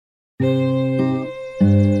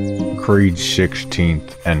Creed's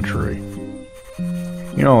 16th entry.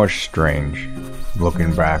 You know, it's strange,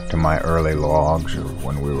 looking back to my early logs of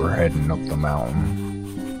when we were heading up the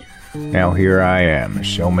mountain. Now here I am,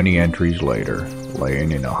 so many entries later,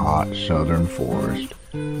 laying in a hot southern forest,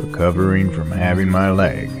 recovering from having my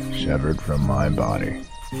leg severed from my body.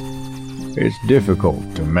 It's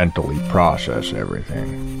difficult to mentally process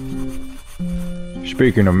everything.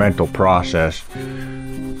 Speaking of mental process,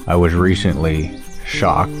 I was recently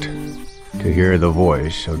shocked to hear the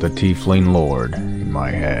voice of the Tiefling Lord in my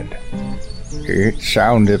head. It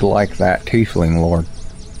sounded like that Tiefling Lord.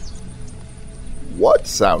 What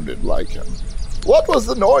sounded like him? What was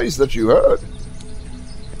the noise that you heard?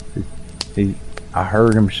 I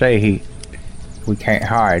heard him say we can't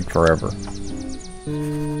hide forever.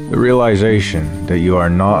 The realization that you are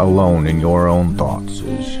not alone in your own thoughts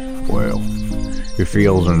is, well, it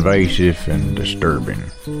feels invasive and disturbing.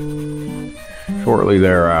 Shortly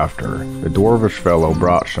thereafter, the dwarvish fellow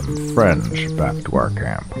brought some friends back to our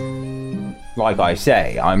camp. Like I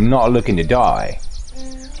say, I'm not looking to die.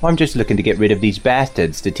 I'm just looking to get rid of these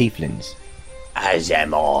bastards, the tieflings. As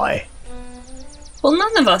am I. Well,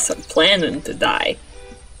 none of us are planning to die.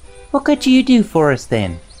 What could you do for us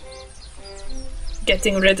then?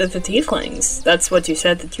 Getting rid of the tieflings. That's what you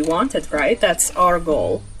said that you wanted, right? That's our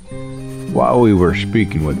goal. While we were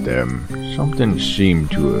speaking with them, something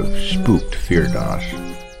seemed to have spooked Firdaus.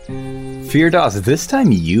 Firdaus, this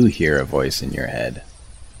time you hear a voice in your head.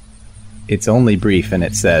 It's only brief and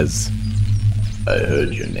it says, I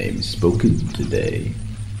heard your name spoken today.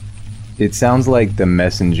 It sounds like the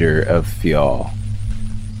messenger of Fjall.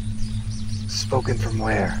 Spoken from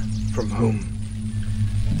where? From whom?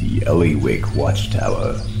 The Ellywake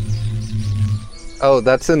Watchtower. Oh,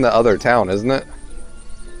 that's in the other town, isn't it?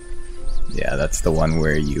 Yeah, that's the one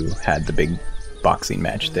where you had the big boxing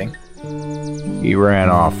match thing. He ran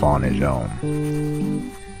off on his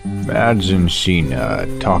own. Mads and Sina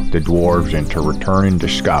talked the dwarves into returning to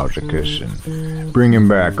Skauzicus and bringing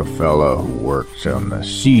back a fellow who works on the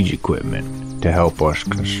siege equipment to help us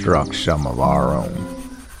construct some of our own.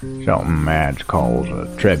 Something Mads calls a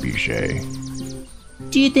trebuchet.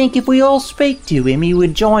 Do you think if we all speak to him, he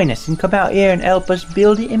would join us and come out here and help us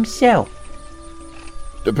build it himself?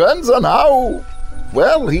 Depends on how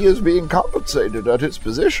well he is being compensated at his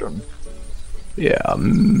position. Yeah,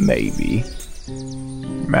 maybe.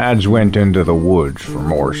 Mads went into the woods for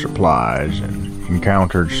more supplies and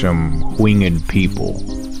encountered some winged people.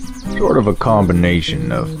 Sort of a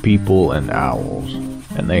combination of people and owls.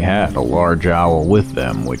 And they had a large owl with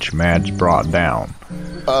them, which Mads brought down.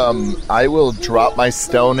 I will drop my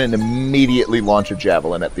stone and immediately launch a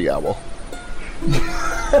javelin at the owl.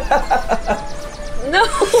 No!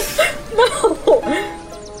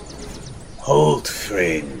 Hold,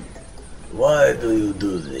 friend. Why do you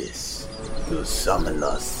do this? You summon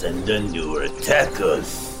us and then you attack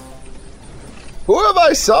us. Who have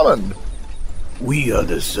I summoned? We are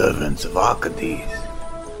the servants of Arcades.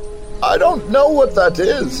 I don't know what that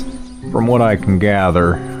is. From what I can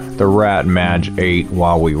gather, the rat Mads ate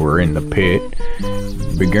while we were in the pit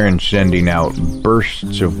began sending out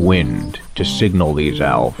bursts of wind to signal these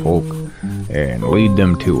owl folk and lead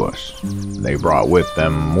them to us. They brought with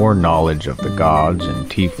them more knowledge of the gods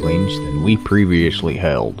and tieflings than we previously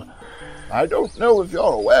held. I don't know if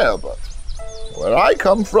you're aware, but where I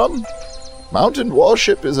come from, mountain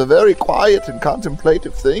worship is a very quiet and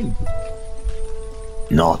contemplative thing.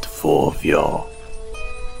 Not for Fjall.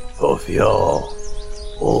 For Fjall,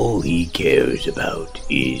 all he cares about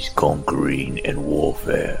is conquering and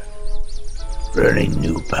warfare. Learning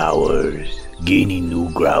new powers, gaining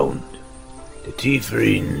new ground. The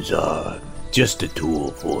tieflings are just a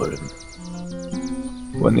tool for him.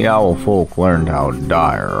 When the owl folk learned how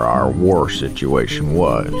dire our war situation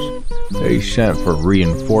was, they sent for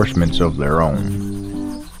reinforcements of their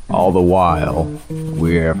own. All the while,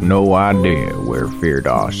 we have no idea where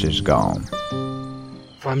Firdaus is gone.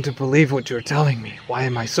 If I'm to believe what you're telling me, why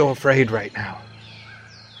am I so afraid right now?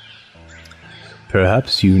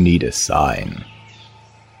 Perhaps you need a sign.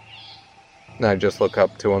 I just look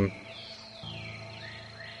up to him.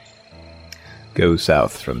 Go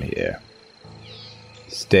south from here.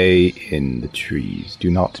 Stay in the trees.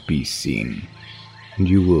 Do not be seen. And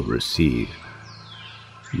you will receive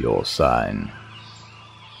your sign.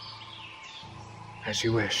 As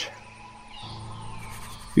you wish.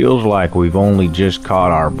 Feels like we've only just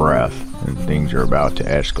caught our breath and things are about to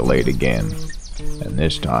escalate again. And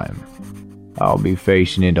this time, I'll be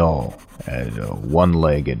facing it all as a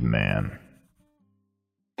one-legged man.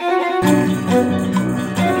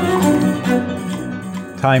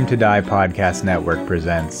 Time to Die Podcast Network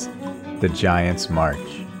presents The giants march.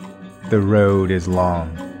 The road is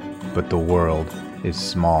long, but the world is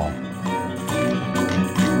small.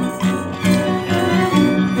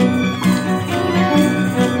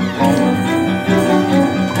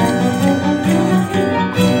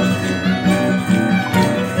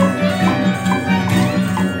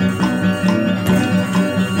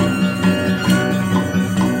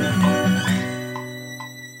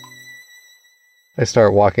 I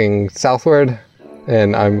start walking southward,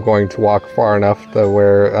 and I'm going to walk far enough to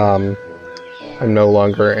where I'm no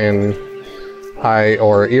longer in eye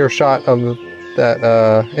or earshot of that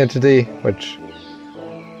entity, which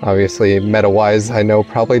obviously meta-wise I know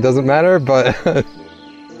probably doesn't matter, but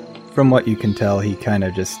From what you can tell, he kind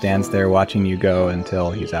of just stands there watching you go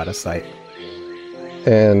until he's out of sight.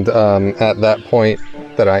 and at that point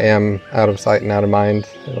that I am out of sight and out of mind,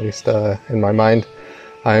 at least in my mind,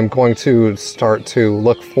 I'm going to start to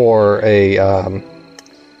look for a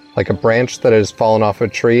like a branch that has fallen off a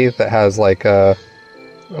tree that has like a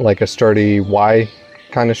sturdy Y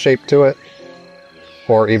kind of shape to it,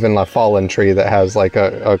 or even a fallen tree that has like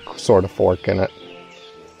a sort of fork in it,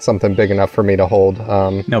 something big enough for me to hold.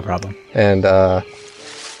 No problem. And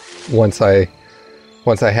once I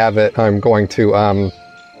have it, I'm going to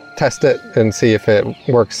test it and see if it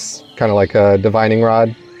works kind of like a divining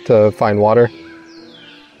rod to find water.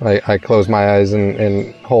 I close my eyes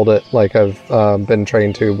and hold it like I've been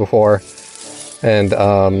trained to before, and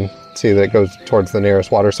see that it goes towards the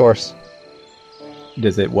nearest water source.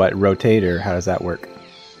 Does it, rotate, or how does that work?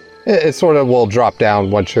 It sort of will drop down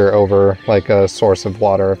once you're over like a source of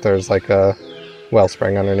water, if there's like a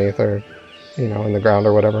wellspring underneath, or, in the ground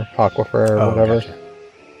or whatever, aquifer or whatever. Gotcha.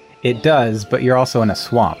 It does, but you're also in a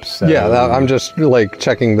swamp, so... Yeah, I'm just like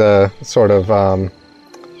checking the sort of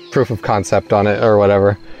proof of concept on it or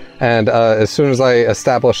whatever. And as soon as I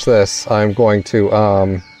establish this, I'm going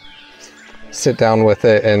to sit down with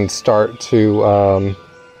it and start to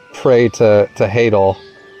pray to Hadel.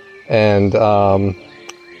 And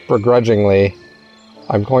begrudgingly,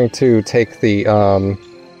 I'm going to take the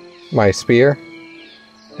my spear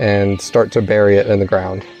and start to bury it in the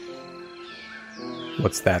ground.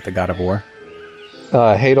 What's that, the god of war?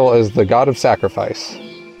 Hadel is the god of sacrifice,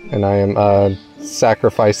 and I am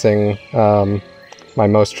sacrificing my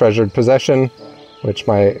most treasured possession, which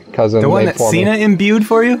my cousin The one made that for Cena me. imbued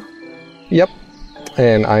for you? Yep.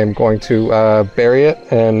 And I am going to bury it,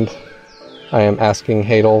 and I am asking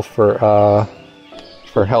Hadel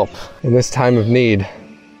for help in this time of need.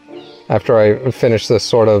 After I finish this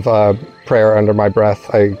sort of prayer under my breath,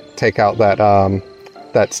 I take out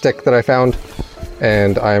that stick that I found,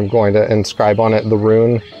 and I am going to inscribe on it the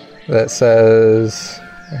rune that says,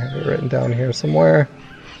 I have it written down here somewhere.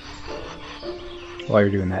 While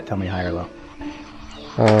you're doing that, tell me high or low.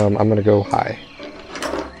 I'm going to go high.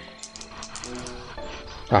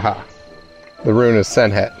 Aha. The rune is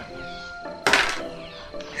Senhet.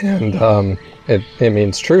 And it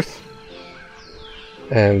means truth.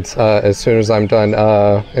 And as soon as I'm done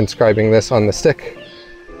inscribing this on the stick,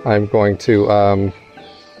 I'm going to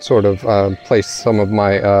sort of place some of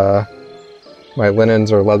my my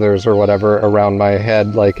linens or leathers or whatever around my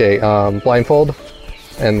head like a blindfold.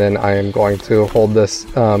 And then I am going to hold this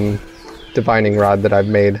divining rod that I've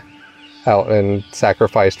made out and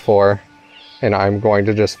sacrificed for, and I'm going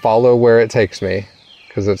to just follow where it takes me,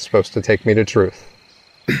 because it's supposed to take me to truth.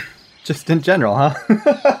 Just in general,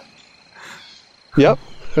 huh? Yep.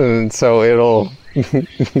 And so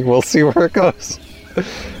we'll see where it goes.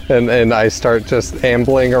 And I start just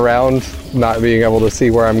ambling around, not being able to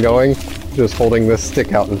see where I'm going, just holding this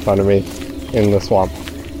stick out in front of me in the swamp.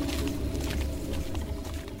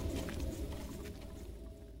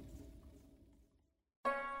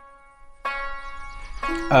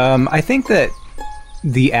 I think that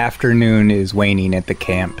the afternoon is waning at the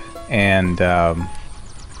camp, and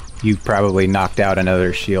you've probably knocked out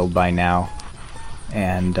another shield by now,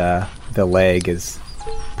 and the leg is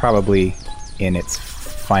probably in its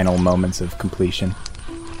final moments of completion.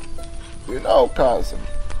 Cousin,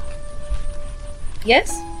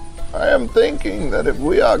 Yes? I am thinking that if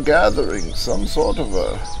we are gathering some sort of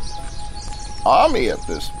a army at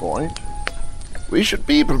this point, we should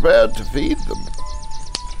be prepared to feed them.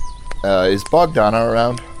 Is Bogdana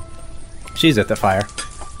around? She's at the fire.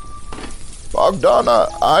 Bogdana,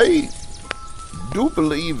 I do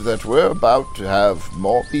believe that we're about to have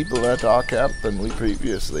more people at our camp than we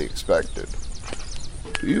previously expected.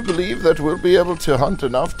 Do you believe that we'll be able to hunt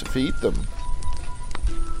enough to feed them?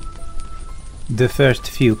 The first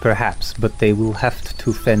few, perhaps, but they will have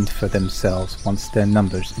to fend for themselves once their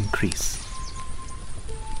numbers increase.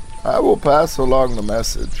 I will pass along the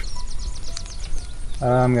message.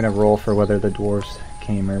 I'm gonna roll for whether the dwarves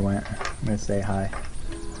came or went. I'm gonna say hi.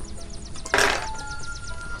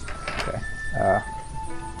 Okay.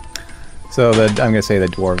 So I'm gonna say the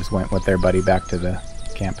dwarves went with their buddy back to the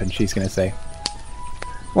camp, and she's gonna say,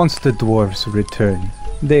 once the dwarves return,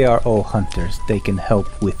 they are all hunters. They can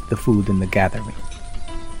help with the food in the gathering.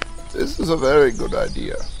 This is a very good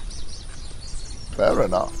idea. Fair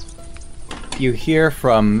enough. You hear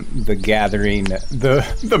from the gathering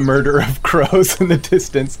the murder of crows in the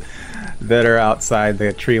distance that are outside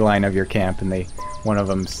the tree line of your camp, and one of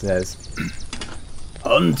them says,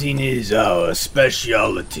 Hunting is our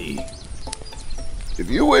specialty. If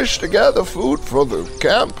you wish to gather food for the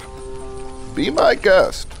camp, be my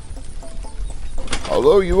guest.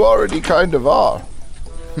 Although you already kind of are.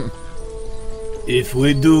 If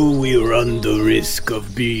we do, we run the risk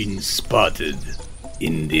of being spotted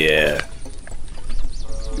in the air.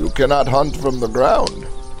 You cannot hunt from the ground.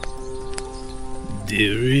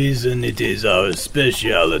 The reason it is our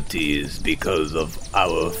specialty is because of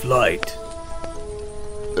our flight.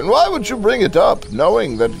 Then why would you bring it up,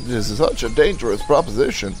 knowing that it is such a dangerous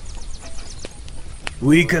proposition?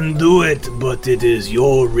 We can do it, but it is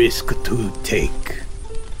your risk to take.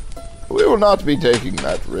 We will not be taking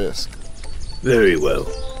that risk. Very well.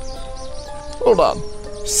 Hold on.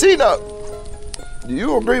 Sina! Do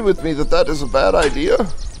you agree with me that that is a bad idea?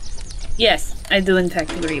 Yes, I do in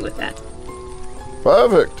fact agree with that.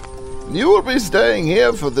 Perfect. You will be staying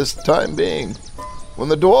here for this time being. When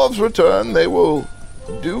the dwarves return, they will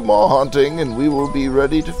do more hunting and we will be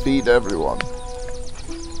ready to feed everyone.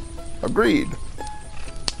 Agreed.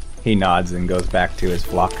 he nods and goes back to his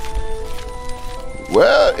flock.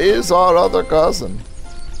 Where is our other cousin?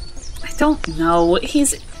 I don't know.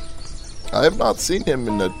 I have not seen him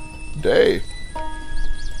in a day.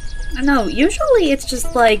 I know, usually it's just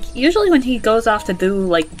usually when he goes off to do,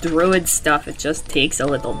 druid stuff, it just takes a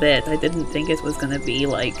little bit. I didn't think it was gonna be,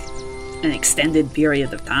 an extended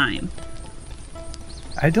period of time.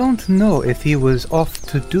 I don't know if he was off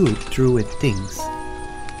to do druid things.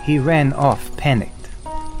 He ran off panicked.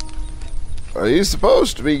 He's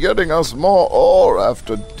supposed to be getting us more ore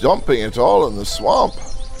after dumping it all in the swamp.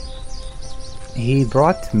 He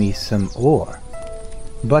brought me some ore.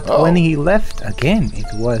 But when he left again, it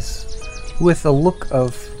was with a look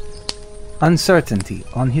of uncertainty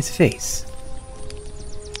on his face.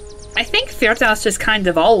 I think Firdaus just kind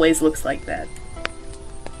of always looks like that.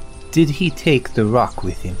 Did he take the rock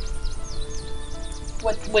with him?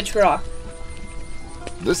 Which rock?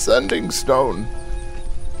 The sending stone.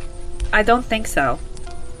 I don't think so.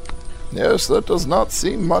 Yes, that does not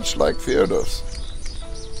seem much like Firdaus.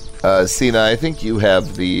 Sina, I think you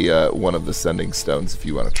have the one of the sending stones if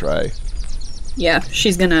you want to try. Yeah,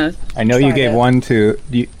 she's gonna. I know you gave one to.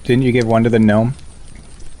 Didn't you give one to the gnome?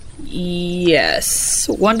 Yes,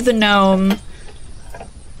 one to the gnome.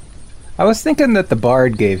 I was thinking that the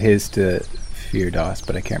bard gave his to Firdaus,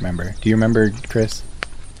 but I can't remember. Do you remember, Chris?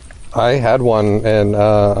 I had one, and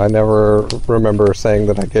I never remember saying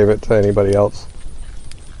that I gave it to anybody else.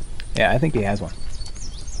 Yeah, I think he has one.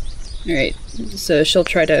 Alright, so she'll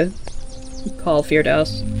try to call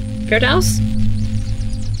Firdaus. Firdaus?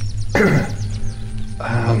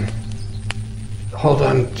 Hold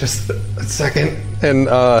on just a second. And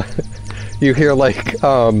you hear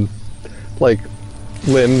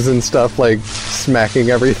limbs and stuff smacking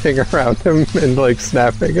everything around him and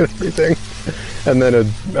snapping and everything. And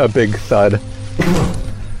then a big thud.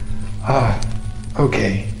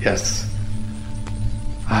 Okay, yes.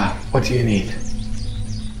 What do you need?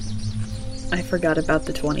 I forgot about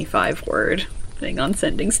the 25 word thing on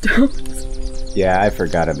sending stones. Yeah, I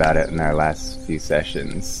forgot about it in our last few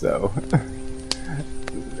sessions, so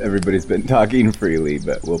everybody's been talking freely,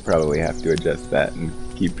 but we'll probably have to adjust that and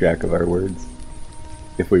keep track of our words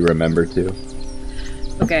if we remember to.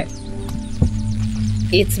 Okay.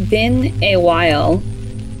 It's been a while.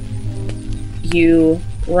 You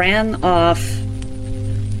ran off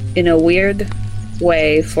in a weird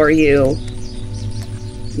way for you.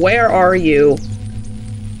 Where are you?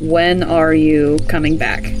 When are you coming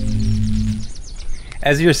back?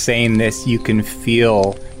 As you're saying this, you can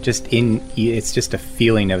feel it's just a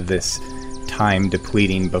feeling of this time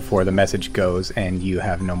depleting before the message goes, and you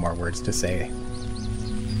have no more words to say.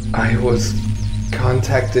 I was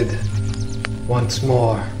contacted once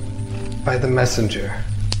more by the messenger.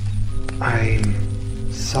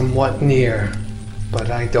 I'm somewhat near, but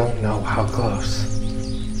I don't know how close.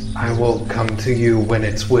 I will come to you when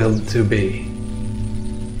it's willed to be.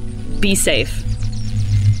 Be safe.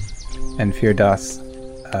 And Firdaus,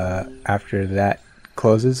 after that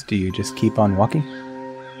closes, do you just keep on walking?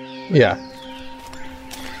 Yeah.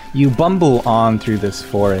 You bumble on through this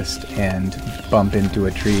forest and bump into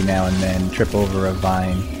a tree now and then, trip over a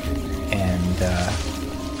vine,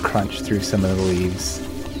 and crunch through some of the leaves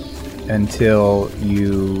until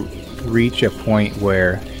you reach a point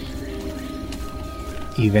where,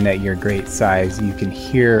 even at your great size, you can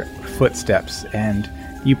hear footsteps, and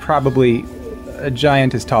you probably, a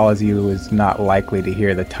giant as tall as you is not likely to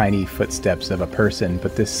hear the tiny footsteps of a person,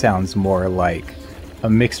 but this sounds more like a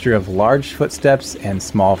mixture of large footsteps and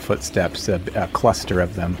small footsteps, a cluster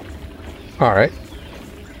of them. All right.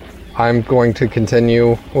 I'm going to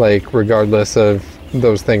continue, like, regardless of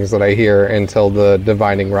those things that I hear until the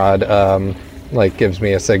divining rod, gives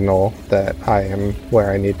me a signal that I am where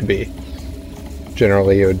I need to be.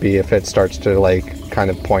 Generally, it would be if it starts to, kind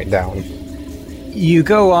of point down. You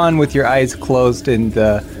go on with your eyes closed, and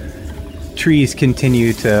the trees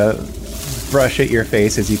continue to brush at your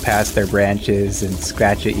face as you pass their branches and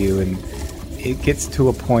scratch at you, and it gets to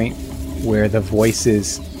a point where the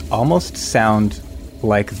voices almost sound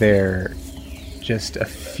like they're just a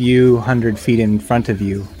few 100 feet in front of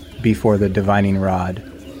you before the divining rod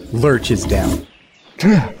lurches down.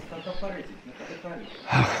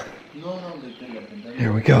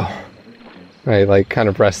 Here we go. I kind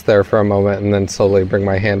of rest there for a moment and then slowly bring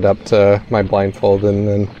my hand up to my blindfold and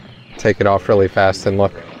then take it off really fast and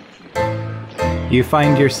look. You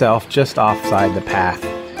find yourself just offside the path,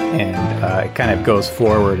 and it kind of goes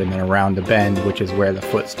forward and then around the bend, which is where the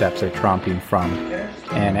footsteps are tromping from.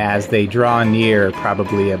 And as they draw near,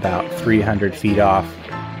 probably about 300 feet off,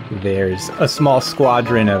 there's a small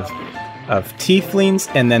squadron of tieflings,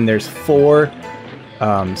 and then there's 4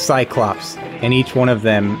 cyclops, and each one of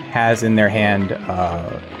them has in their hand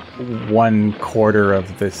 1/4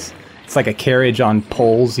 of this. It's like a carriage on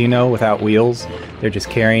poles, without wheels. They're just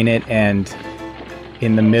carrying it, and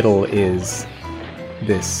in the middle is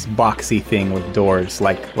this boxy thing with doors,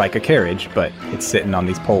 like a carriage, but it's sitting on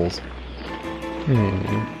these poles.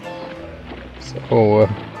 So,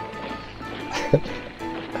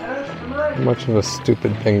 how much of a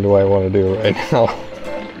stupid thing do I want to do right now?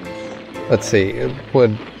 Let's see.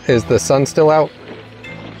 Is the sun still out?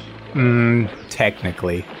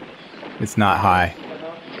 Technically. It's not high.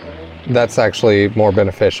 That's actually more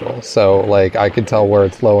beneficial. So, I could tell where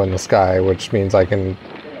it's low in the sky, which means I can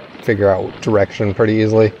figure out direction pretty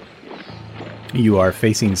easily. You are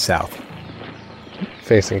facing south.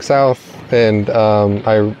 Facing south, and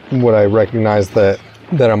I recognize that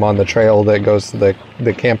I'm on the trail that goes to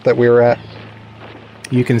the camp that we were at?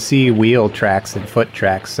 You can see wheel tracks and foot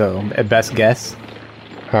tracks, so at best guess.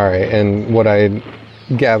 All right, and would I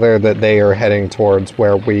gather that they are heading towards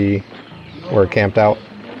where we were camped out?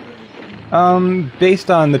 Based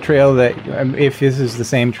on the trail that, if this is the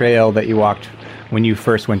same trail that you walked when you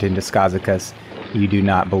first went into Skazakas, you do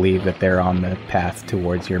not believe that they're on the path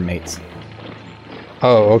towards your mates.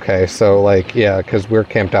 Oh, okay, so, because we're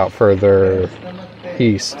camped out further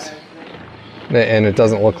east, and it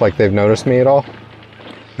doesn't look like they've noticed me at all?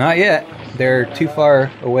 Not yet. They're too far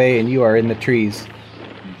away, and you are in the trees.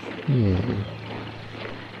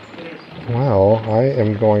 Well, I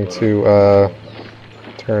am going to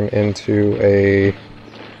turn into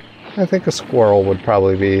I think a squirrel would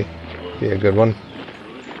probably be a good one.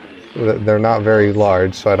 They're not very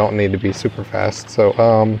large, so I don't need to be super fast. So,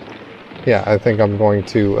 yeah, I think I'm going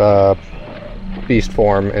to beast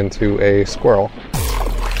form into a squirrel.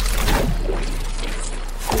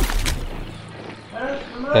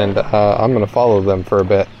 And I'm going to follow them for a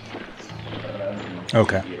bit.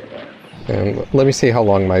 Okay. And let me see how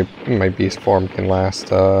long my beast form can last.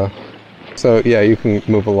 So, yeah, you can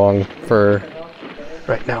move along for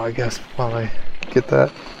right now, I guess, while I get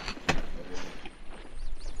that.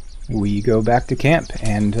 We go back to camp,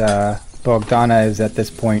 and Bogdana is at this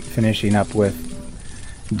point finishing up with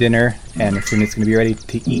dinner, and as soon as it's going to be ready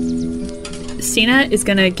to eat. Sina is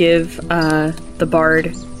going to give the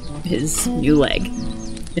bard his new leg,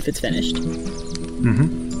 if it's finished.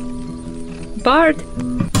 Bard!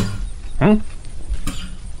 Huh?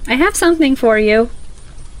 I have something for you.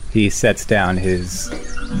 He sets down his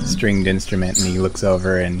stringed instrument, and he looks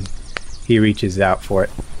over, and he reaches out for it.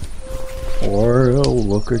 Well,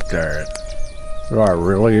 look at that. That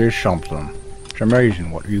really is something. It's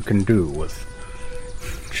amazing what you can do with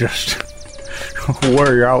just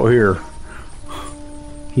way out here.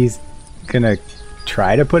 He's gonna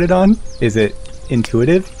try to put it on? Is it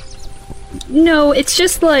intuitive? No, it's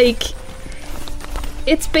just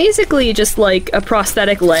it's basically just like a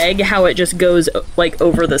prosthetic leg, how it just goes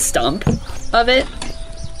over the stump of it.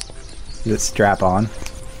 Does it strap on?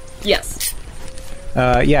 Yes.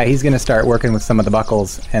 Yeah, he's gonna start working with some of the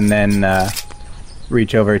buckles and then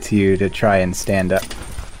reach over to you to try and stand up.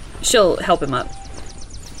 She'll help him up.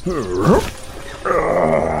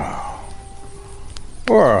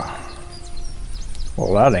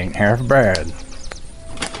 Well, that ain't half bad.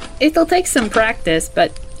 It'll take some practice,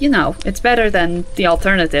 but, it's better than the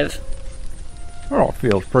alternative. Well, it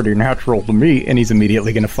feels pretty natural to me. And he's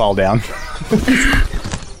immediately going to fall down.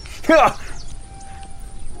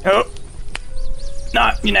 Oh,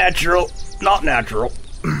 not natural. Not natural.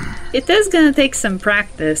 It is gonna take some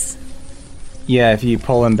practice. Yeah, if you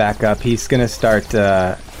pull him back up, he's gonna start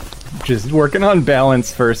just working on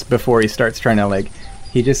balance first before he starts trying to,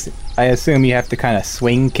 I assume you have to kind of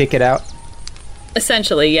swing kick it out?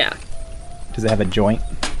 Essentially, yeah. Does it have a joint?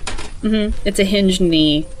 Mm-hmm. It's a hinged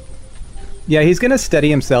knee. Yeah, he's gonna steady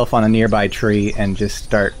himself on a nearby tree and just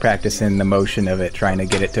start practicing the motion of it, trying to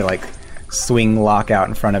get it to, swing lock out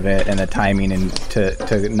in front of it and the timing and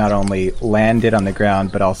to not only land it on the ground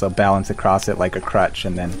but also balance across it like a crutch.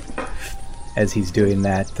 And then as he's doing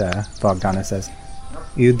that, Bogdana says,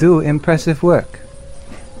 "You do impressive work.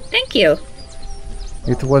 Thank you."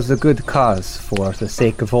 It was a good cause for the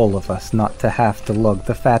sake of all of us not to have to lug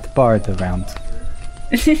the fat bard around."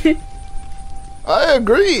 I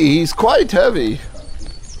agree, he's quite heavy.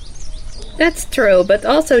 That's true, but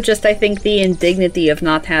also just I think the indignity of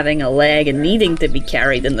not having a leg and needing to be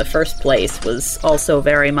carried in the first place was also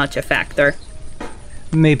very much a factor.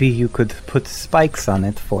 Maybe you could put spikes on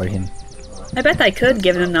it for him. I bet I could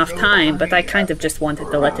given enough time, but I kind of just wanted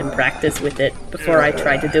to let him practice with it before I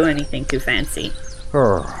tried to do anything too fancy.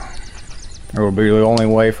 It would be the only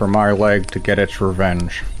way for my leg to get its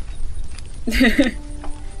revenge.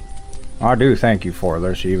 I do thank you for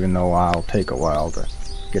this, even though I'll take a while to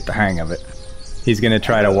get the hang of it. He's gonna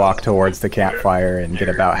try to walk towards the campfire and get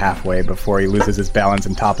about halfway before he loses his balance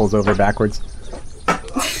and topples over backwards.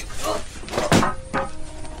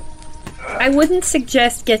 I wouldn't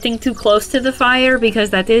suggest getting too close to the fire because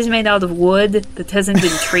that is made out of wood that hasn't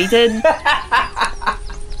been treated.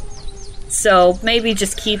 So maybe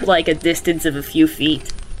just keep a distance of a few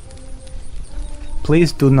feet.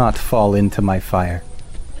 Please do not fall into my fire.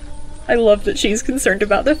 I love that she's concerned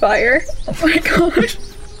about the fire. Oh my gosh.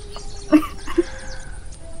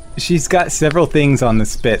 She's got several things on the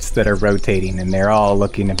spits that are rotating, and they're all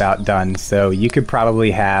looking about done, so you could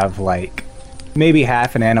probably have, maybe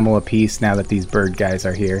half an animal apiece now that these bird guys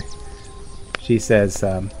are here. She says,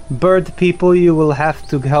 "Bird people, you will have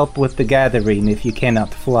to help with the gathering if you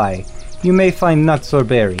cannot fly. You may find nuts or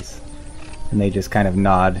berries." And they just kind of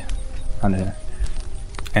nod on it.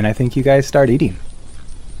 And I think you guys start eating.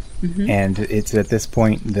 Mm-hmm. And it's at this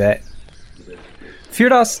point that...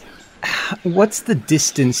 Firdaus, what's the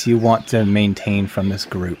distance you want to maintain from this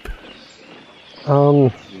group?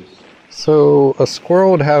 So a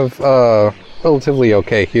squirrel would have relatively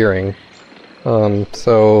okay hearing.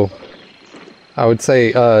 So I would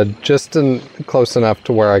say just close enough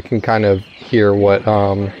to where I can kind of hear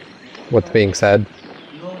what's being said.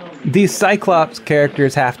 These Cyclops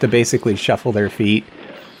characters have to basically shuffle their feet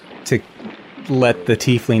to let the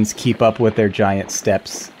tieflings keep up with their giant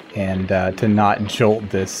steps and to not jolt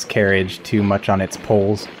this carriage too much on its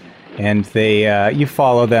poles. And they you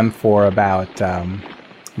follow them for about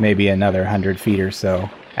maybe another 100 feet or so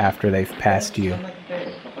after they've passed you.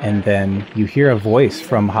 And then you hear a voice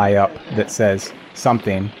from high up that says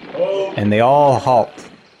something, and they all halt.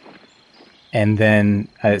 And then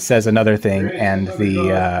it says another thing, and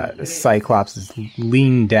the Cyclops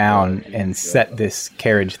lean down and set this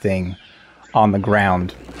carriage thing on the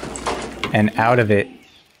ground. And out of it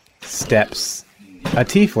steps a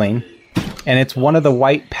tiefling, and it's one of the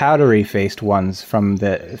white powdery-faced ones from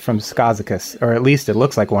Skazicus, or at least it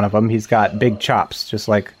looks like one of them. He's got big chops, just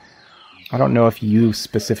like... I don't know if you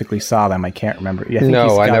specifically saw them. I can't remember.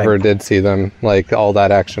 No, I never did see them. All that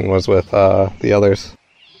action was with the others.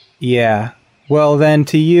 Yeah. Well, then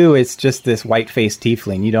to you, it's just this white-faced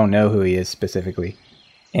tiefling. You don't know who he is specifically.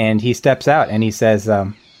 And he steps out and he says,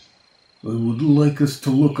 I would like us to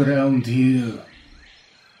look around here.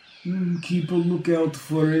 Keep a lookout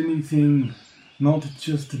for anything. Not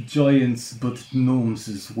just giants, but gnomes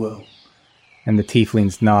as well. And the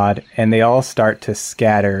tieflings nod, and they all start to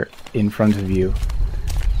scatter in front of you.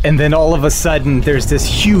 And then all of a sudden, there's this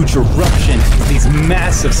huge eruption. These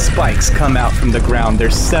massive spikes come out from the ground.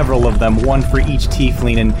 There's several of them, one for each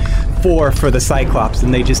tiefling and 4 for the Cyclops,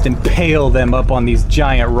 and they just impale them up on these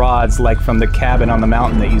giant rods like from the cabin on the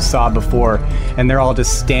mountain that you saw before. And they're all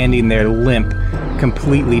just standing there limp,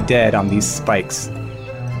 completely dead on these spikes.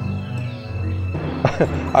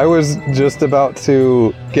 I was just about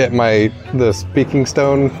to get the speaking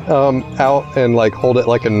stone out and hold it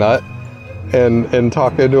like a nut, and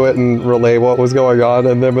talk into it and relay what was going on.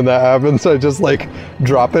 And then when that happens, I just like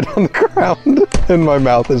drop it on the ground and my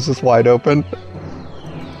mouth is just wide open.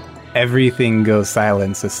 Everything goes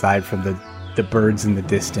silence aside from the birds in the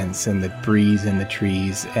distance and the breeze in the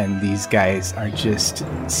trees, and these guys are just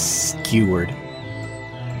skewered.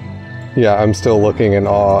 Yeah, I'm still looking in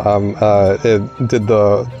awe. Did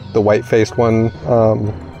the white-faced one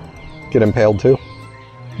get impaled too?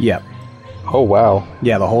 Yep. Oh wow.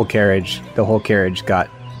 Yeah, the whole carriage got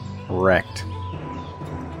wrecked.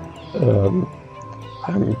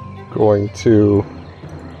 I'm going to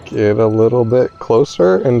get a little bit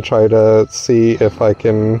closer and try to see if I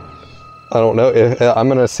can. I don't know. I'm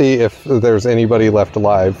going to see if there's anybody left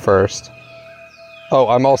alive first. Oh,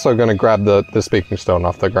 I'm also going to grab the speaking stone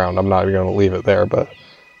off the ground. I'm not even going to leave it there, but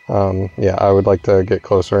yeah, I would like to get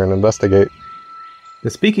closer and investigate. The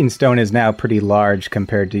speaking stone is now pretty large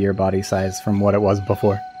compared to your body size from what it was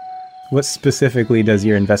before. What specifically does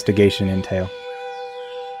your investigation entail?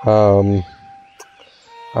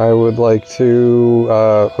 I would like to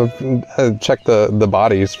check the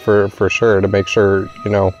bodies for sure to make sure,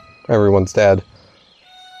 everyone's dead.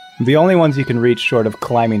 The only ones you can reach short of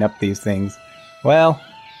climbing up these things. Well,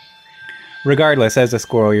 regardless, as a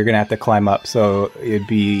squirrel, you're going to have to climb up, so it'd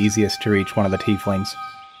be easiest to reach one of the tieflings.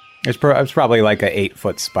 It's probably like a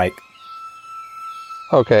 8-foot spike.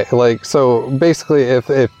 Okay, so basically if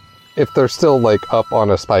they're still up on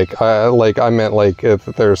a spike, I meant if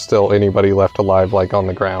there's still anybody left alive on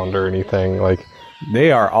the ground or anything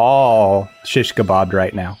They are all shish kebabbed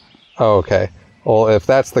right now. Oh, okay. Well, if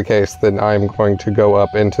that's the case, then I'm going to go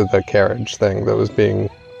up into the carriage thing that was being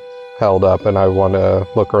held up, and I want to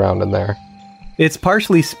look around in there. It's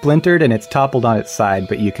partially splintered and it's toppled on its side,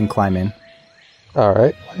 but you can climb in. All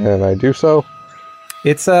right, and I do so.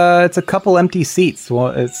 It's a couple empty seats. Well,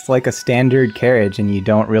 it's like a standard carriage, and you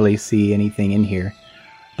don't really see anything in here.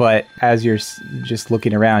 But as you're just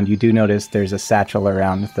looking around, you do notice there's a satchel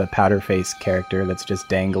around the powder face character that's just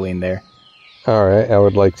dangling there. All right, I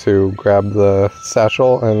would like to grab the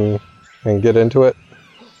satchel and get into it.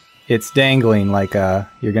 It's dangling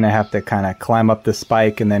you're going to have to kind of climb up the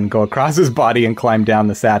spike and then go across his body and climb down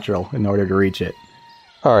the satchel in order to reach it.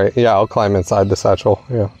 All right, yeah, I'll climb inside the satchel,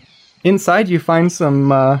 yeah. Inside you find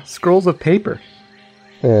some scrolls of paper.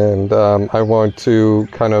 And I want to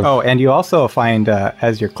kind of... Oh, and you also find,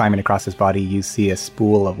 as you're climbing across his body, you see a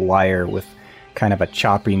spool of wire with kind of a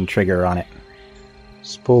chopping trigger on it.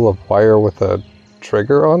 Spool of wire with a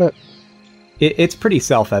trigger on it? It's pretty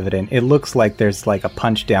self-evident. It looks like there's a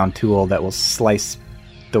punch-down tool that will slice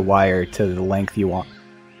the wire to the length you want.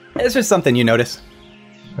 It's just something you notice.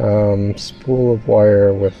 Spool of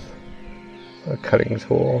wire with a cutting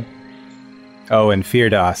tool. Oh, and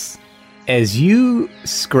Firdaus, as you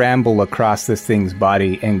scramble across this thing's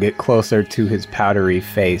body and get closer to his powdery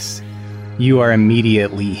face, you are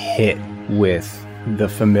immediately hit with the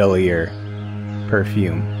familiar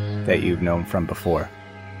perfume that you've known from before.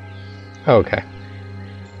 Okay.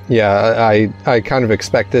 Yeah, I kind of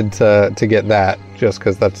expected to get that just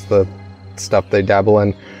because that's the stuff they dabble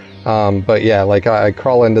in. But yeah, I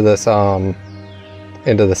crawl into this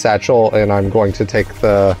into the satchel, and I'm going to take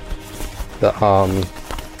the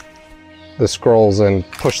scrolls and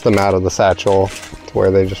push them out of the satchel to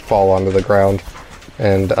where they just fall onto the ground.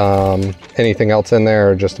 And anything else in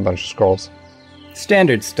there, or just a bunch of scrolls?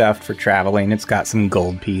 Standard stuff for traveling. It's got some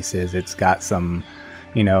gold pieces. It's got some,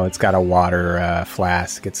 it's got a water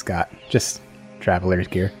flask. It's got just traveler's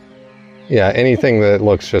gear. Yeah, anything that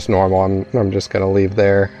looks just normal, I'm just gonna leave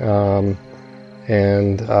there.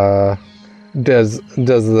 And does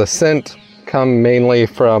the scent come mainly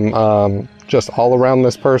from just all around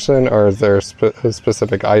this person, or is there a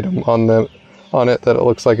specific item on it that it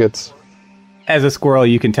looks like it's? As a squirrel,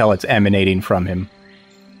 you can tell it's emanating from him.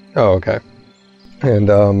 Oh, okay. And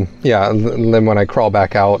yeah, and then when I crawl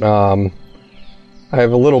back out, I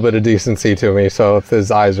have a little bit of decency to me, so if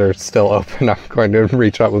his eyes are still open, I'm going to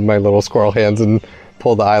reach out with my little squirrel hands and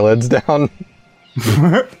pull the eyelids down.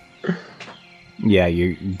 Yeah,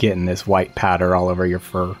 you're getting this white powder all over your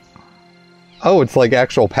fur. Oh, it's like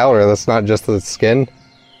actual powder. That's not just the skin?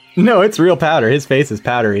 No, it's real powder. His face is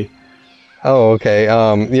powdery. Oh, okay.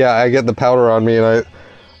 Yeah, I get the powder on me, and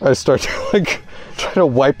I start to try to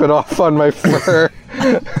wipe it off on my fur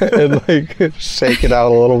and shake it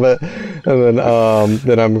out a little bit, and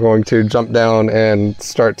then I'm going to jump down and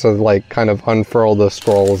start to kind of unfurl the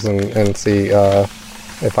scrolls and see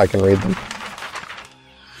if I can read them.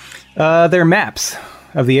 They're maps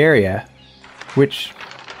of the area, which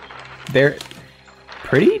they're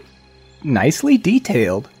pretty nicely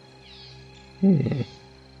detailed.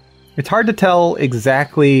 It's hard to tell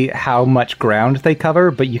exactly how much ground they cover,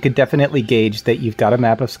 but you could definitely gauge that you've got a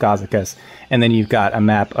map of Skazicus, and then you've got a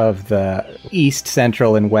map of the east,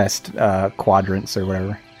 central, and west quadrants, or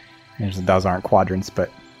whatever. Those aren't quadrants, but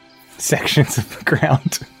sections of the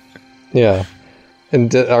ground. Yeah.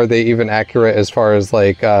 And are they even accurate as far as,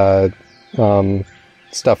 like,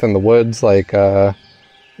 stuff in the woods? Like,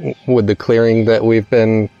 would the clearing that we've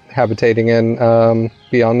been habitating in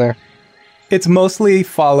be on there? It's mostly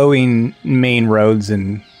following main roads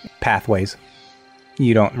and pathways.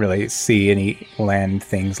 You don't really see any land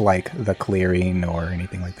things like the clearing or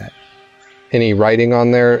anything like that. Any writing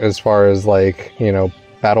on there as far as, like,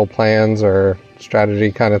 battle plans or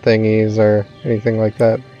strategy kind of thingies or anything like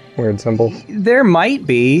that? Weird symbols? There might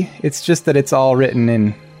be. It's just that it's all written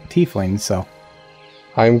in Tiefling, so.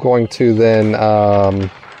 I'm going to then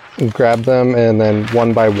grab them and then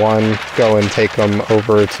one by one go and take them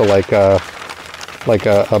over to like a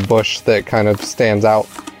bush that kind of stands out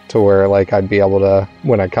to where, like, I'd be able to,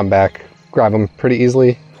 when I come back, grab them pretty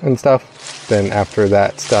easily and stuff. Then after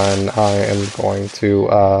that's done, I am going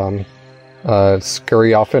to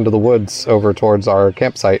scurry off into the woods over towards our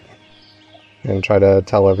campsite and try to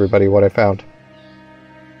tell everybody what I found.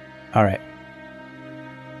 All right.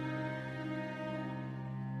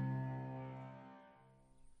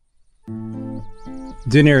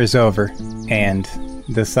 Dinner is over, and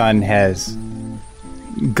the sun has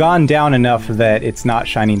gone down enough that it's not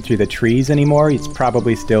shining through the trees anymore. It's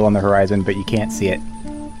probably still on the horizon, but you can't see it.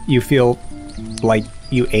 You feel like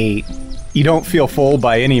you ate. You don't feel full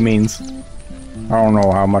by any means. I don't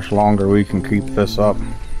know how much longer we can keep this up.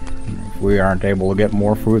 If we aren't able to get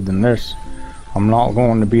more food than this, I'm not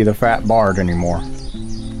going to be the fat bard anymore.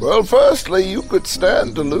 Well, firstly, you could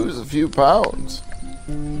stand to lose a few pounds.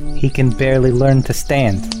 He can barely learn to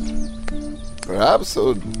stand. Perhaps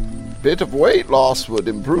a bit of weight loss would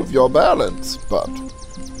improve your balance, but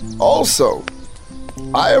also,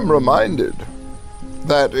 I am reminded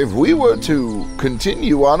that if we were to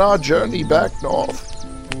continue on our journey back north,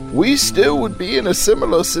 we still would be in a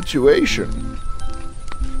similar situation.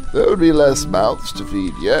 There would be less mouths to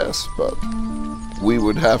feed, yes, but we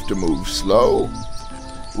would have to move slow.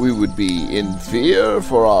 We would be in fear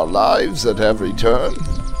for our lives at every turn.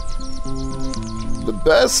 The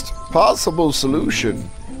best possible solution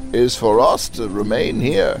is for us to remain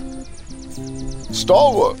here,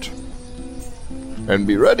 stalwart, and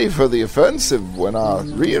be ready for the offensive when our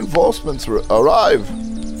reinforcements arrive.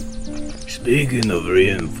 Speaking of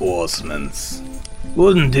reinforcements,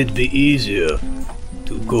 wouldn't it be easier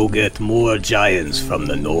to go get more giants from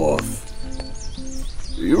the north?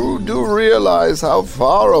 You do realize how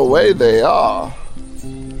far away they are.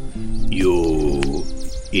 You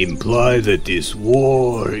imply that this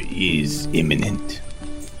war is imminent?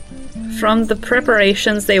 From the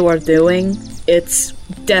preparations they were doing, it's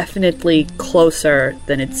definitely closer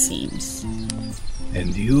than it seems.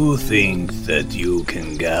 And you think that you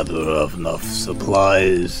can gather enough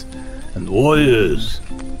supplies and warriors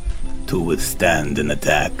to withstand an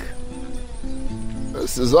attack?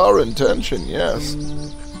 This is our intention, yes.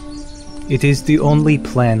 It is the only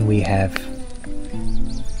plan we have.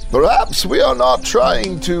 Perhaps we are not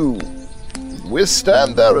trying to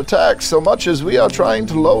withstand their attacks so much as we are trying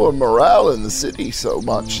to lower morale in the city so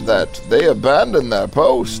much that they abandon their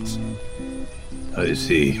posts. I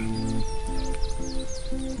see.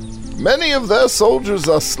 Many of their soldiers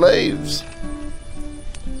are slaves.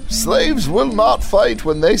 Slaves will not fight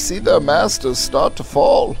when they see their masters start to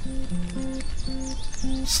fall.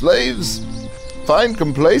 Slaves find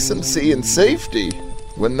complacency and safety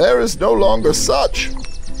when there is no longer such.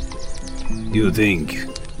 You think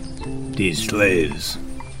these slaves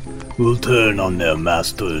will turn on their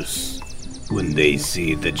masters when they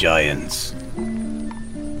see the giants?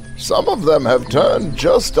 Some of them have turned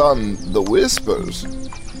just on the whispers.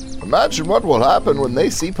 Imagine what will happen when they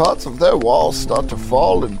see parts of their walls start to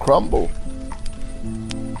fall and crumble.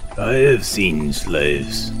 I have seen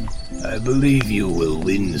slaves. I believe you will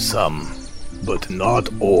win some, but not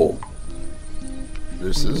all.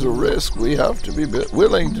 This is a risk we have to be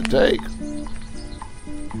willing to take.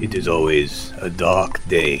 It is always a dark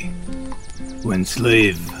day when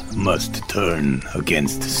slave must turn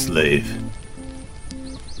against slave.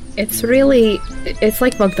 It's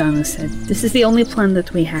like Bogdana said, this is the only plan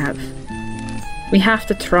that we have. We have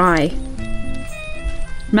to try.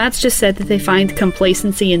 Matt's just said that they find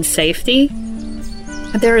complacency in safety.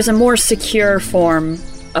 There is a more secure form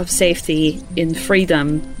of safety in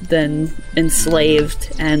freedom than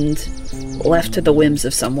enslaved and left to the whims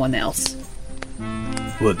of someone else.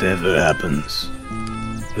 Whatever happens,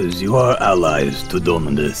 as you are allies to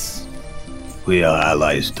Dominus, We are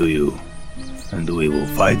allies to you, and we will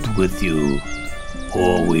fight with you,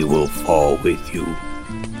 or we will fall with you.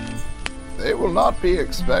 They will not be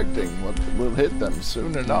expecting what will hit them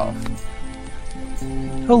soon enough.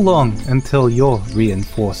 How long until your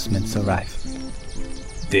reinforcements arrive?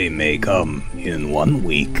 They may come in 1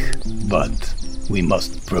 week, but we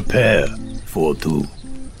must prepare for 2.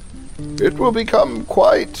 It will become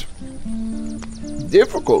quite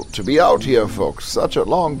difficult to be out here for such a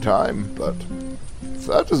long time, but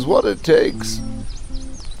that is what it takes.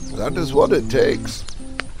 That is what it takes.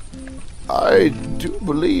 I do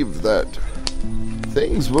believe that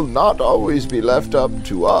things will not always be left up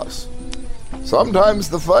to us. Sometimes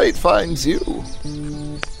the fight finds you.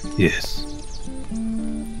 Yes.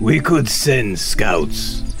 We could send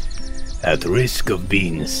scouts at risk of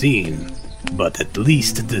being seen, but at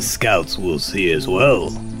least the scouts will see as well.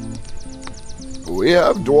 We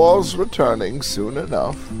have dwarves returning soon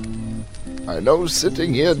enough. I know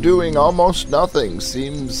sitting here doing almost nothing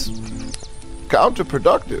seems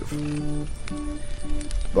counterproductive,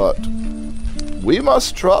 but we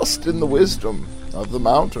must trust in the wisdom of the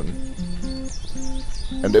mountain.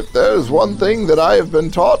 And if there is one thing that I have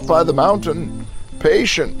been taught by the mountain,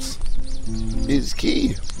 patience is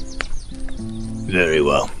key. Very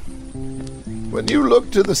well. When you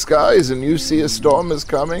look to the skies and you see a storm is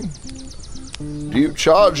coming, do you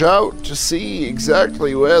charge out to see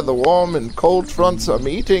exactly where the warm and cold fronts are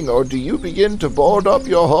meeting, or do you begin to board up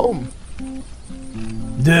your home?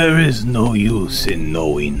 There is no use in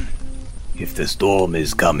knowing. If the storm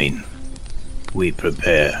is coming, we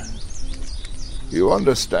prepare. You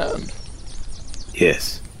understand?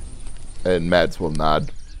 Yes. And Mads will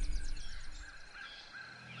nod.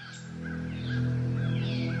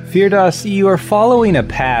 Firdaus, you are following a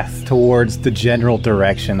path towards the general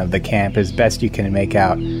direction of the camp as best you can make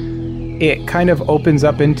out. It kind of opens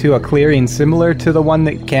up into a clearing similar to the one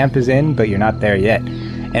that camp is in, but you're not there yet.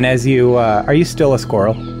 And as you, are you still a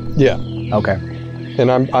squirrel? Yeah. Okay.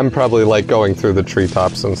 And I'm probably like going through the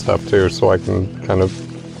treetops and stuff too, so I can kind of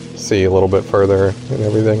see a little bit further and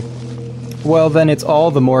everything. Well, then it's all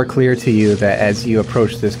the more clear to you that as you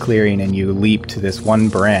approach this clearing and you leap to this one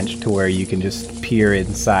branch to where you can just peer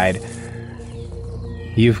inside,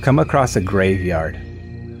 you've come across a graveyard.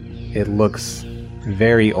 It looks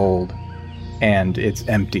very old, and it's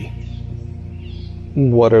empty.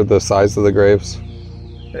 What are the size of the graves?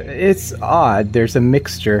 It's odd. There's a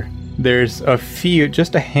mixture. There's a few,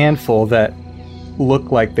 just a handful that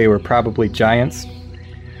look like they were probably giants.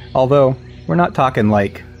 Although, we're not talking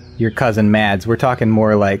like your cousin Mads, we're talking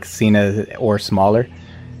more like Cena or smaller.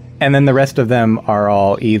 And then the rest of them are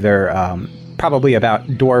all either probably about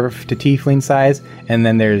dwarf to tiefling size, and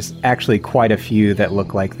then there's actually quite a few that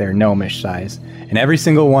look like they're gnomish size. And every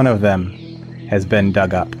single one of them has been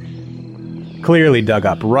dug up. Clearly dug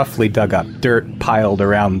up, roughly dug up, dirt piled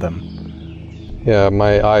around them. Yeah,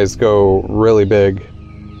 my eyes go really big.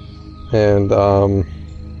 And,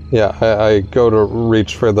 I go to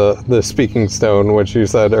reach for the speaking stone, which you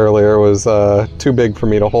said earlier was too big for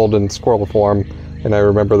me to hold in squirrel form. And I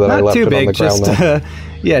remember that I left it on the ground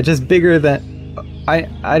there. Just bigger than...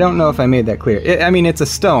 I don't know if I made that clear. It's a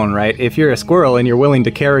stone, right? If you're a squirrel and you're willing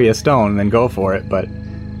to carry a stone, then go for it, but...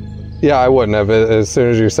 Yeah, I wouldn't have. As soon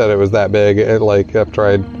as you said it was that big, after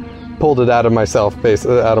I'd pulled it out of myself,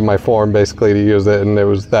 out of my form, basically, to use it, and it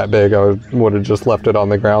was that big, I would have just left it on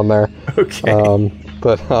the ground there. Okay.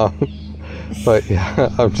 But yeah,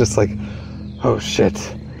 I'm just like, oh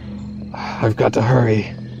shit, I've got to hurry.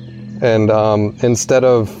 And instead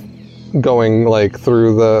of going like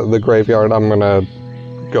through the graveyard, I'm gonna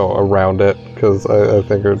go around it, because I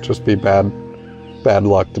think it would just be bad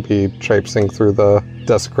luck to be traipsing through the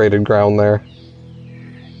desecrated ground there.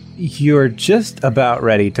 You're just about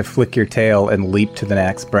ready to flick your tail and leap to the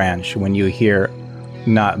next branch when you hear,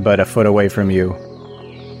 not but a foot away from you,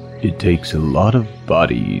 It takes a lot of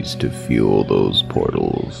bodies to fuel those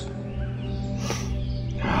portals.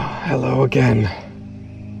 Hello again.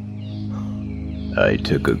 I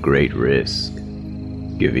took a great risk,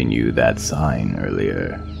 giving you that sign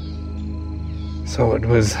earlier. So it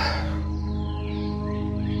was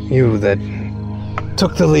you that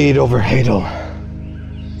took the lead over Hadel.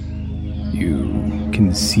 You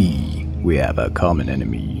can see we have a common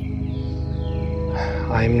enemy.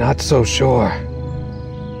 I'm not so sure.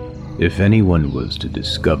 If anyone was to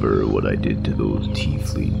discover what I did to those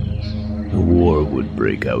tieflings, the war would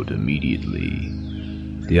break out immediately.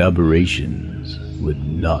 The aberrations would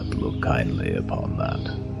not look kindly upon that.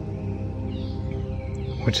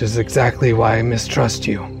 Which is exactly why I mistrust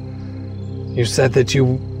you. You said that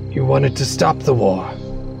you wanted to stop the war.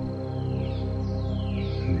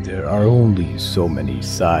 There are only so many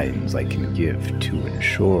signs I can give to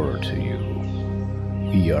ensure to you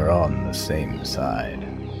we are on the same side.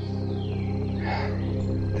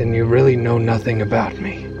 Then you really know nothing about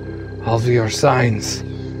me. All of your signs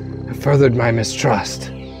have furthered my mistrust.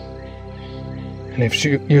 And if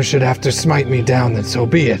you should have to smite me down, then so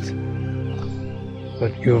be it.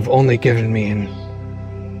 But you have only given me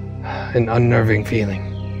an unnerving feeling.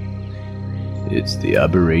 It's the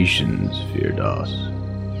aberrations, Firdaus.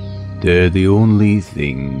 They're the only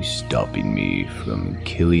thing stopping me from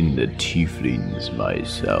killing the tieflings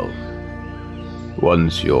myself.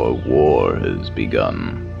 Once your war has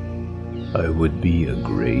begun, I would be a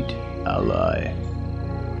great ally.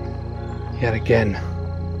 Yet again,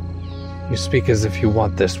 you speak as if you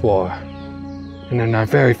want this war. And in our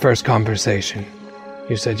very first conversation,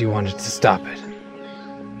 you said you wanted to stop it.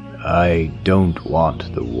 I don't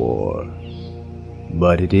want the war,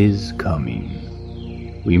 but it is coming.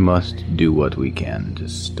 We must do what we can to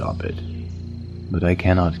stop it, but I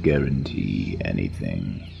cannot guarantee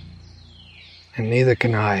anything. And neither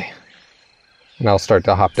can I. And I'll start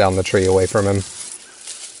to hop down the tree away from him.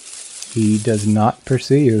 He does not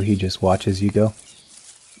pursue you, he just watches you go.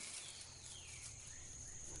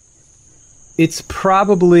 It's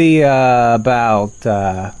probably about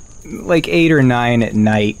like 8 or 9 at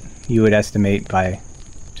night, you would estimate by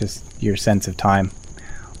just your sense of time,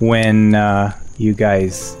 when you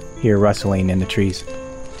guys hear rustling in the trees.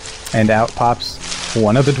 And out pops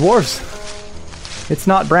one of the dwarves. It's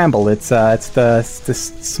not Bramble, it's the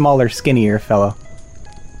smaller, skinnier fellow.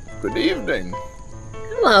 Good evening.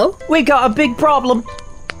 Hello. We got a big problem.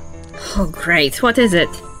 Oh, great. What is it?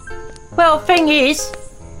 Well, thing is,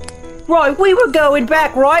 right, we were going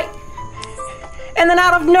back, right? And then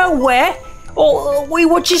out of nowhere, we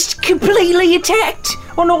were just completely attacked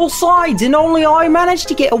on all sides, and only I managed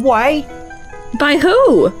to get away. By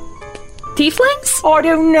who? Tieflings? I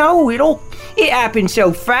don't know. It happened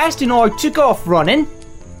so fast, and I took off running.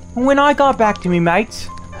 And when I got back to me mates,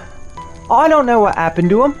 I don't know what happened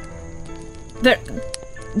to them.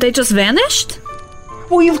 They just vanished?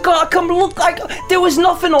 Well, you've got to come look. There was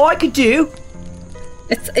nothing I could do.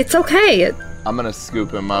 It's okay. I'm gonna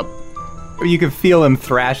scoop him up. You can feel him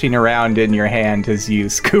thrashing around in your hand as you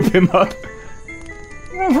scoop him up.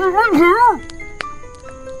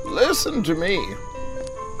 Listen to me.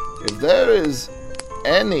 If there is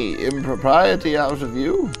any impropriety out of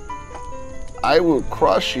you, I will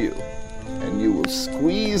crush you, and you will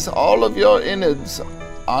squeeze all of your innards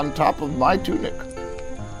on top of my tunic.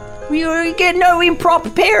 You get no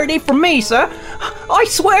impropriety from me, sir. I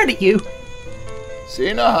swear to you.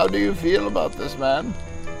 Sina, how do you feel about this man?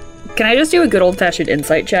 Can I just do a good old-fashioned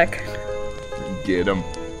insight check? Get him.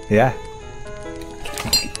 Yeah.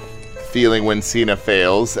 Feeling when Sina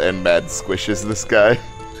fails and Mad squishes this guy.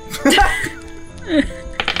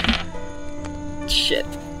 Shit.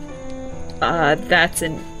 That's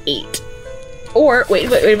an 8. Or wait a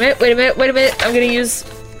minute. I'm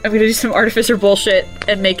gonna do some artificer bullshit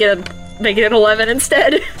and make it an 11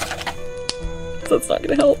 instead. So it's not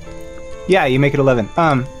gonna help. Yeah, you make it 11.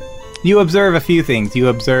 You observe a few things. You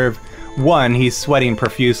observe, one, he's sweating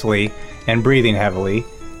profusely and breathing heavily.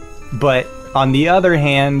 But on the other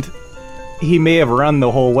hand, he may have run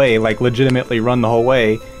the whole way, like legitimately run the whole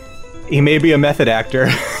way. He may be a method actor.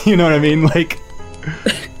 You know what I mean? Like,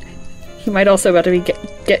 He might also about to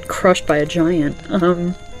get crushed by a giant.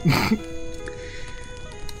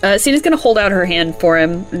 Sina's gonna hold out her hand for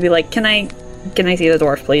him and be like, Can I see the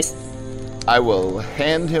dwarf, please? I will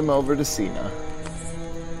hand him over to Sina.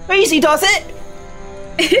 Easy does it.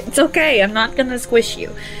 It's okay, I'm not gonna squish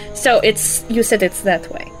you. So you said it's that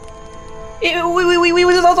way. We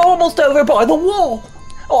was almost over by the wall.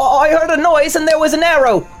 I heard a noise and there was an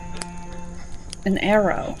arrow. An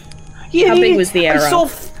arrow? Yeah, How big was the arrow?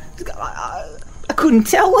 I couldn't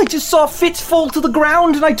tell. I just saw Fitz fall to the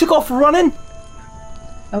ground and I took off running.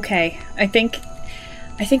 Okay, I think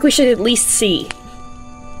we should at least see.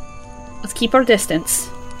 Let's keep our distance.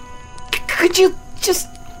 Could you just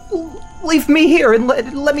leave me here and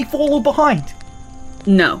let me follow behind?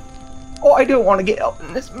 No. Oh, I don't want to get up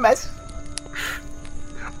in this mess.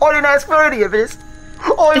 I didn't ask for any of this.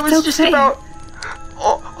 I was just about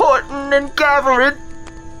hunting and gathering.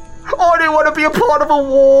 I didn't want to be a part of a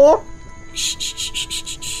war.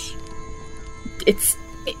 Shh.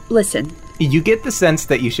 Listen. you get the sense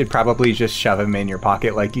that you should probably just shove him in your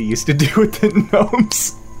pocket like you used to do with the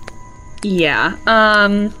gnomes.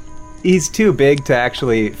 Yeah, He's too big to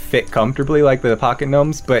actually fit comfortably like the pocket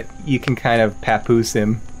gnomes, but you can kind of papoose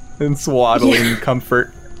him and swaddle in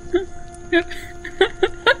comfort.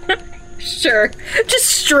 Sure. Just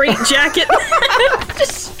straight jacket.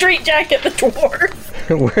 Just straight jacket the dwarf.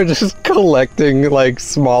 We're just collecting, like,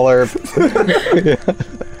 smaller...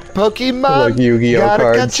 Pokemon, like Yu-Gi-Oh gotta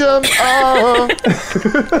cards. catch 'em all.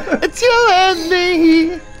 It's you and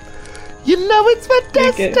me. You know it's my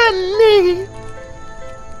destiny.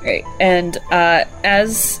 Right, and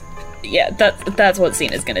that's what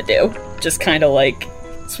Cena's gonna do. Just kind of like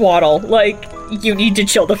swaddle, like, you need to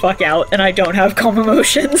chill the fuck out, and I don't have calm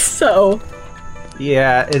emotions, so.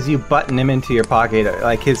 Yeah, as you button him into your pocket,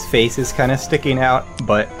 like, his face is kind of sticking out,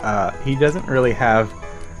 but he doesn't really have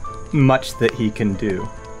much that he can do.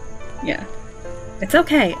 Yeah. It's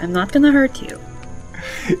okay, I'm not gonna hurt you.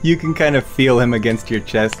 You can kind of feel him against your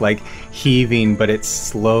chest, like, heaving, but it's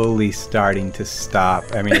slowly starting to stop.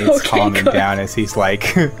 I mean, it's Okay, calming good. down as he's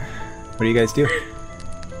like, what do you guys do?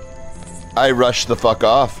 I rush the fuck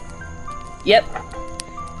off. Yep.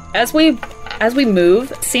 As we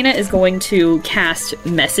move, Cena is going to cast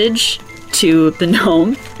message to the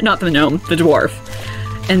gnome, not the gnome, the dwarf,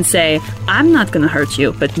 and say, I'm not gonna hurt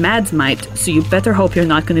you, but Mads might, so you better hope you're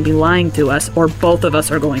not gonna be lying to us, or both of us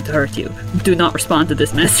are going to hurt you. Do not respond to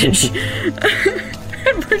this message.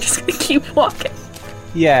 And we're just gonna keep walking.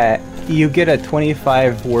 Yeah, you get a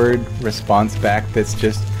 25-word response back that's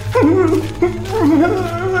just...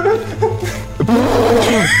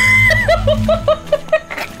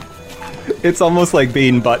 It's almost like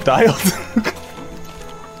being butt dialed.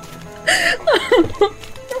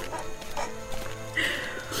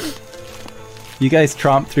 You guys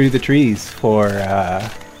tromp through the trees for,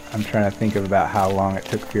 I'm trying to think about how long it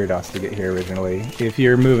took Firdaus to get here originally. If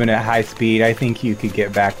you're moving at high speed, I think you could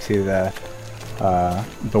get back to the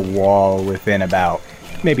wall within about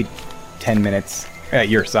maybe 10 minutes at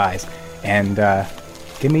your size. And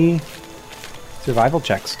give me survival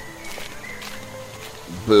checks.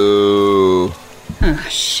 Boo. Ah,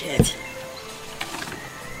 shit.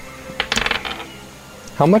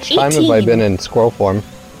 How much time have I 18. been in squirrel form?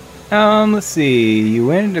 Let's see. You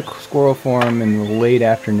went into squirrel form in the late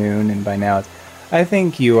afternoon, and by now, I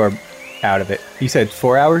think you are out of it. You said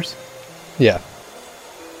 4 hours? Yeah.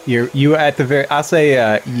 You at the very. I'll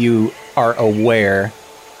say you are aware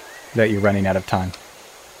that you're running out of time.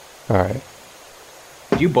 All right.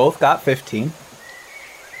 You both got 15.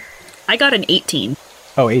 I got an 18.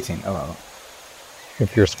 Oh, 18. Oh.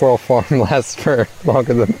 If your squirrel form lasts for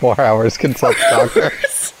longer than 4 hours, consult the doctor.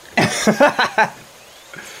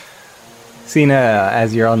 Cena,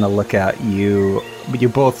 as you're on the lookout, you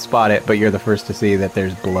both spot it, but you're the first to see that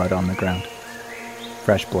there's blood on the ground.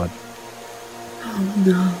 Fresh blood. Oh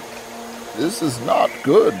no. This is not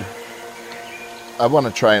good. I want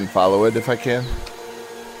to try and follow it if I can.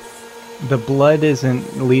 The blood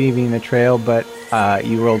isn't leaving a trail, but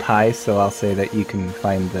you rolled high, so I'll say that you can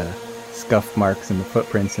find the scuff marks and the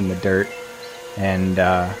footprints in the dirt. And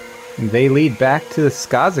they lead back to the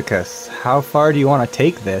Skazakus. How far do you want to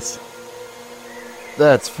take this?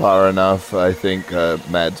 That's far enough. I think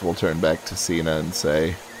Mads will turn back to Cena and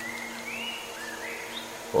say,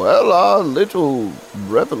 well, our little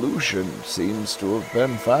revolution seems to have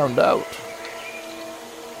been found out.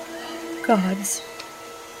 Gods.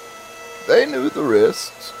 They knew the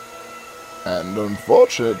risks, and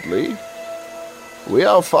unfortunately, we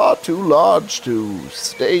are far too large to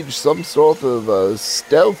stage some sort of a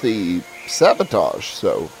stealthy sabotage,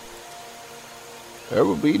 so there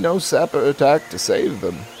will be no sapper attack to save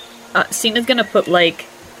them. Cena's gonna put, like,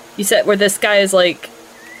 you said where this guy is, like,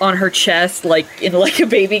 on her chest, like, in, like, a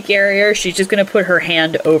baby carrier. She's just gonna put her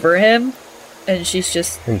hand over him, and she's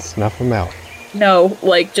just... And snuff him out. No,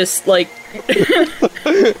 like, just, like...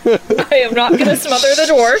 I am not gonna smother the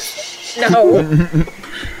dwarf. No.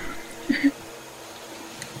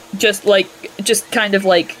 Just kind of,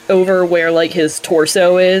 like, over where, like, his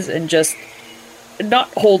torso is, and just... Not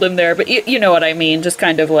hold him there, but you know what I mean. Just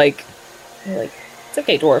kind of, like, it's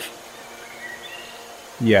okay, dwarf.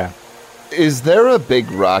 Yeah. Is there a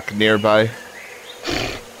big rock nearby?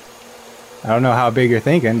 I don't know how big you're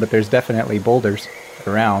thinking, but there's definitely boulders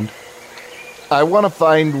around. I want to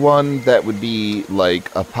find one that would be,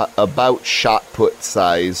 like, about shot put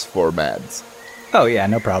size for Mads. Oh yeah,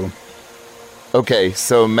 no problem. Okay,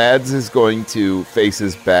 so Mads is going to face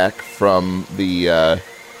his back from the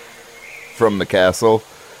castle,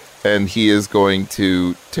 and he is going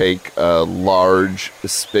to take a large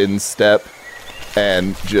spin step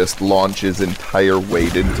and just launch his entire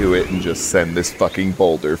weight into it and just send this fucking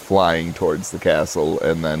boulder flying towards the castle,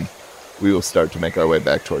 and then we will start to make our way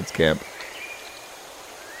back towards camp.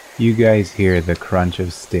 You guys hear the crunch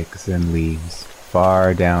of sticks and leaves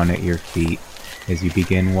far down at your feet as you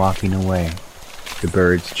begin walking away. The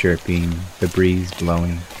birds chirping, the breeze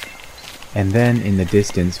blowing. And then in the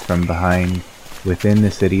distance from behind, within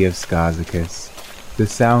the city of Skazakis, the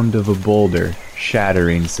sound of a boulder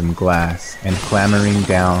shattering some glass and clambering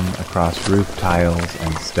down across roof tiles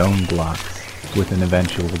and stone blocks with an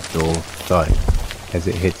eventual dull thud as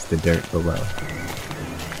it hits the dirt below.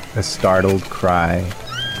 A startled cry,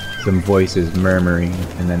 some voices murmuring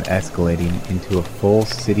and then escalating into a full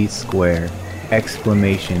city square,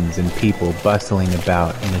 exclamations and people bustling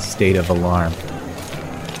about in a state of alarm.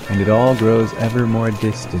 And it all grows ever more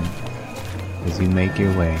distant as you make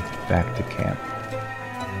your way back to camp.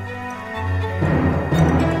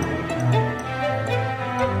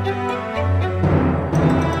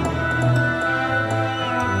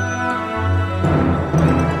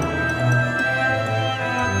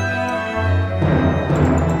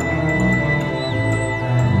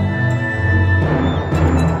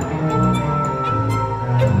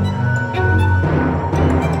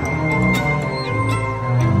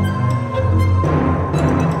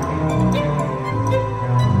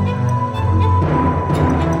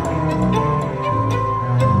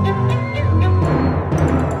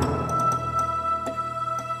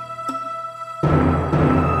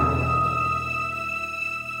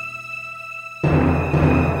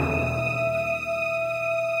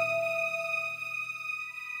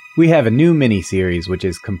 We have a new mini-series which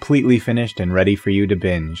is completely finished and ready for you to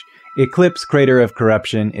binge. Eclipse Crater of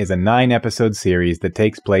Corruption is a 9-episode series that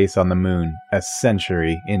takes place on the moon, a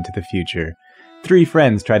century into the future. 3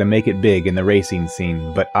 friends try to make it big in the racing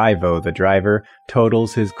scene, but Ivo, the driver,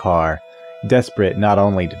 totals his car. Desperate not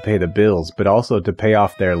only to pay the bills, but also to pay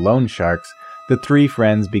off their loan sharks, the 3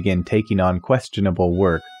 friends begin taking on questionable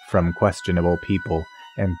work from questionable people,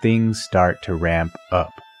 and things start to ramp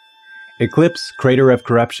up. Eclipse Crater of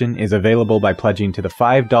Corruption is available by pledging to the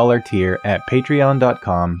 $5 tier at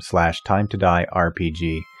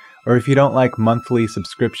patreon.com/timetodierpg. Or if you don't like monthly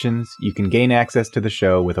subscriptions, you can gain access to the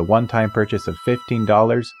show with a one-time purchase of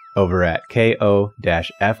 $15 over at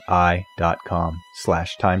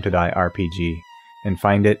ko-fi.com/timetodierpg and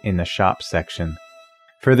find it in the shop section.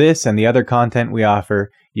 For this and the other content we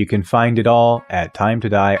offer, you can find it all at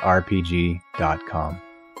timetodierpg.com.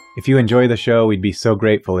 If you enjoy the show, we'd be so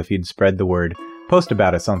grateful if you'd spread the word, post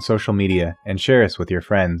about us on social media, and share us with your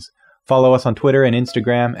friends. Follow us on Twitter and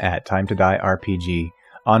Instagram at timetodierpg,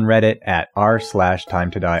 on Reddit at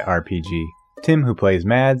r/timetodierpg. Tim, who plays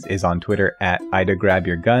Mads, is on Twitter at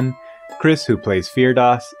IdaGrabYourGun. Chris, who plays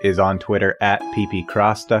Firdaus, is on Twitter at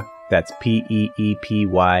ppkrasta, that's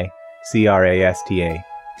PEEPYCRASTA.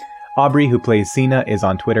 Aubrey, who plays Cena, is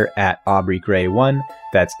on Twitter at AubreyGray1,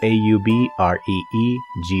 that's AUBREEGRAY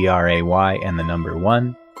and the number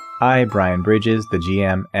 1. I, Brian Bridges, the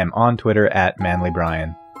GM, am on Twitter at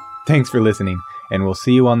ManlyBrian. Thanks for listening, and we'll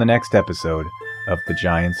see you on the next episode of The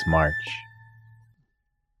Giants March.